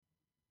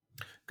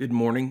Good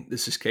morning.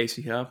 This is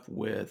Casey Huff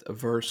with a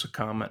verse, a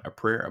comment, a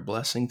prayer, a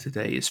blessing.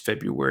 Today is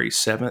February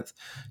 7th,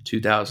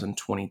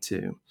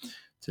 2022.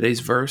 Today's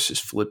verse is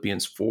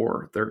Philippians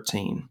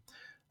 4:13.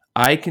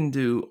 I can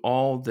do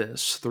all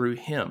this through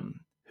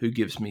him who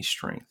gives me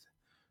strength.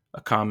 A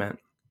comment.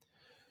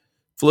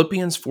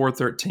 Philippians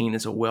 4:13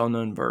 is a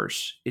well-known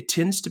verse. It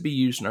tends to be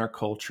used in our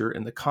culture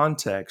in the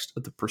context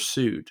of the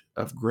pursuit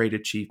of great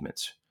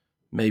achievements.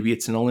 Maybe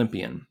it's an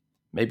Olympian,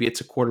 maybe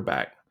it's a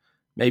quarterback,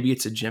 maybe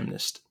it's a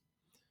gymnast.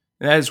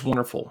 And that is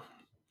wonderful.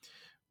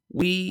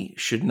 We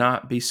should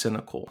not be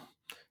cynical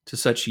to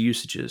such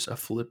usages of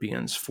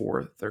Philippians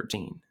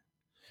 4:13.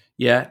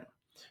 Yet,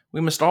 we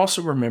must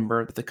also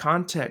remember that the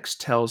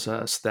context tells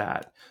us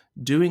that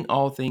doing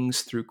all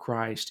things through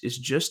Christ is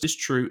just as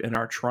true in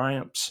our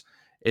triumphs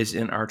as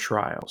in our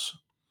trials.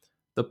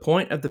 The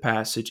point of the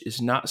passage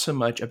is not so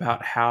much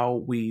about how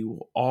we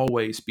will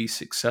always be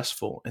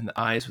successful in the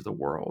eyes of the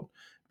world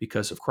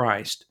because of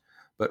Christ,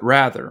 but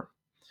rather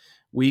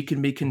we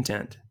can be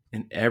content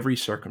in every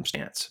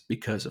circumstance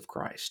because of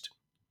Christ.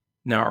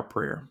 Now, our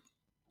prayer.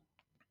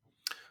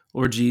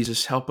 Lord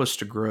Jesus, help us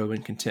to grow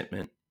in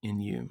contentment in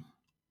you.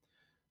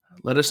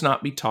 Let us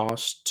not be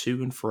tossed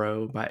to and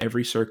fro by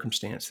every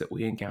circumstance that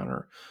we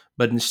encounter,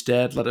 but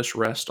instead let us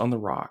rest on the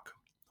rock,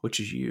 which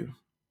is you.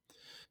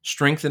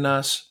 Strengthen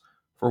us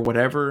for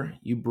whatever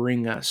you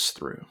bring us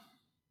through,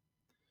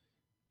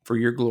 for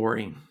your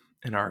glory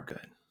and our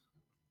good.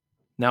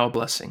 Now, a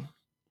blessing.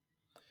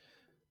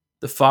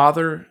 The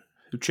Father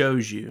who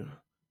chose you,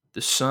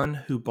 the Son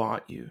who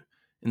bought you,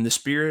 and the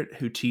Spirit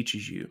who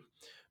teaches you,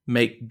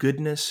 make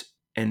goodness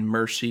and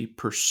mercy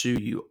pursue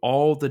you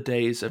all the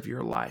days of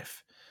your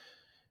life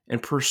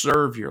and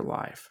preserve your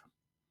life,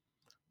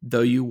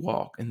 though you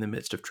walk in the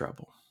midst of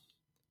trouble.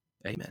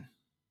 Amen.